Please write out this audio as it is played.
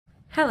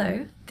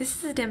Hello, this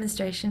is a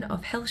demonstration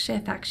of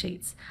Healthshare Fact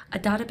Sheets, a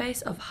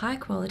database of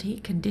high-quality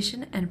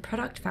condition and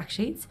product fact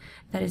sheets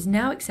that is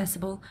now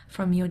accessible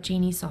from your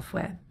Genie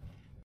software.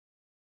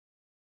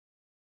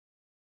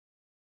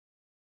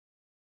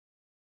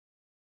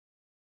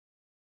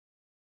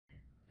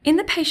 In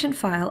the patient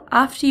file,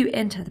 after you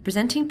enter the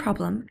presenting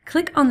problem,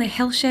 click on the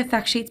Healthshare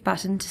Fact Sheets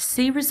button to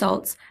see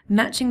results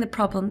matching the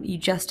problem you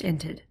just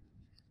entered.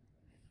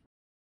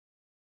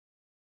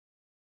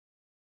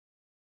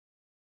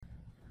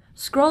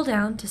 Scroll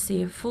down to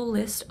see a full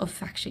list of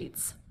fact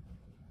sheets.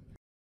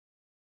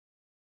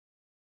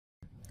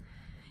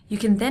 You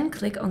can then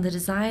click on the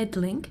desired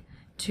link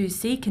to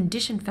see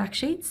condition fact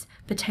sheets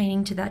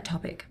pertaining to that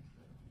topic.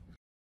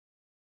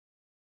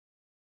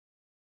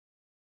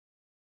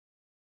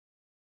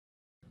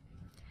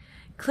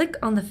 Click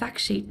on the fact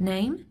sheet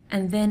name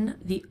and then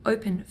the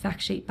Open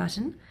Fact Sheet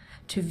button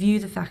to view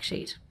the fact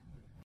sheet.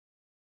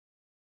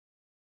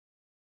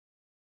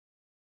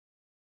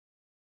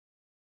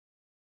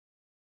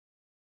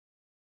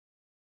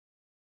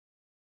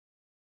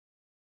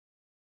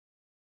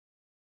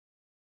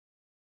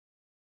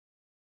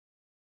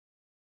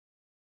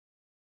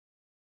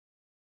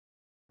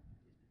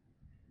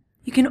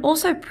 You can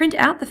also print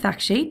out the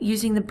fact sheet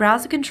using the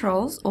browser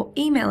controls or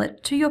email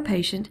it to your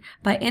patient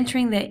by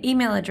entering their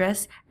email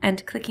address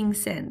and clicking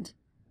Send.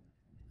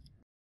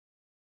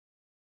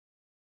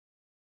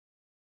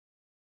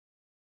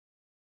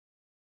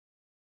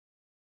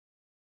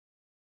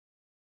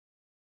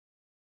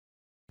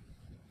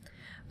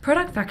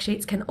 Product fact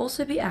sheets can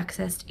also be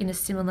accessed in a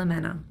similar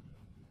manner.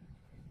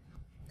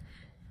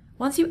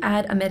 Once you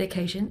add a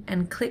medication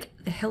and click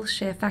the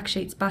Healthshare Fact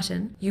Sheets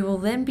button, you will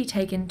then be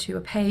taken to a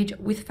page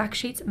with fact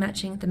sheets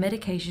matching the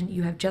medication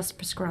you have just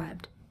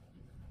prescribed.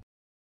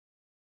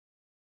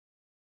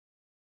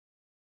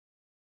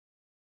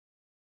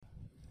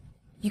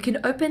 You can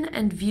open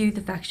and view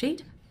the fact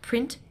sheet,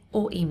 print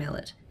or email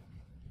it.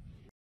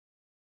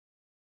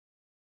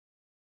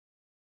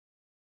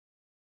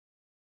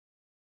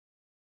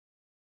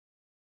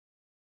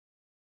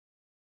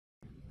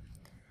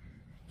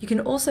 You can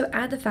also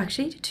add the fact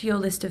sheet to your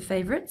list of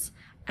favorites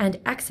and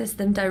access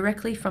them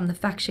directly from the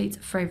fact sheet's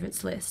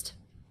favorites list.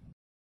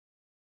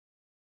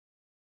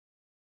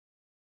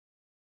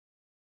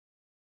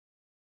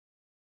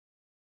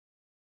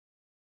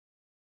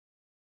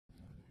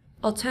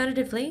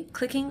 Alternatively,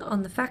 clicking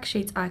on the fact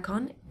sheets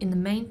icon in the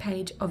main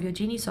page of your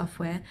Genie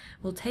software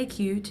will take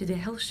you to the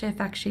Healthshare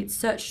Fact Sheets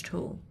search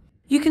tool.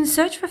 You can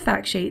search for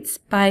fact sheets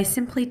by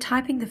simply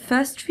typing the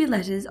first few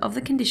letters of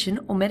the condition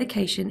or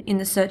medication in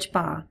the search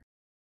bar.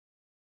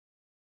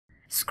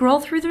 Scroll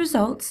through the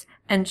results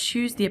and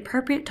choose the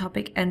appropriate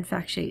topic and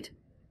fact sheet.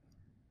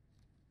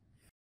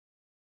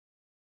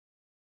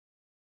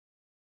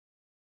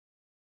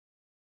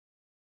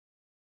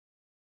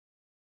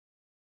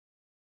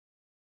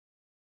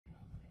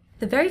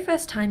 The very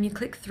first time you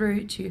click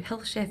through to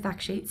Healthshare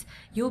Fact Sheets,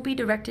 you'll be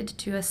directed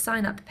to a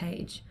sign-up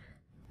page.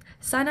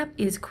 Sign-up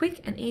is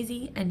quick and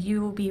easy, and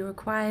you will be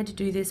required to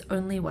do this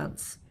only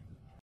once.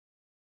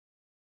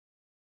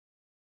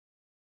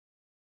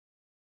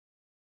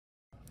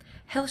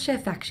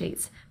 Healthshare Fact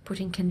Sheets,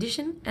 putting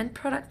condition and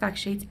product fact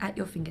sheets at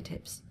your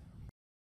fingertips.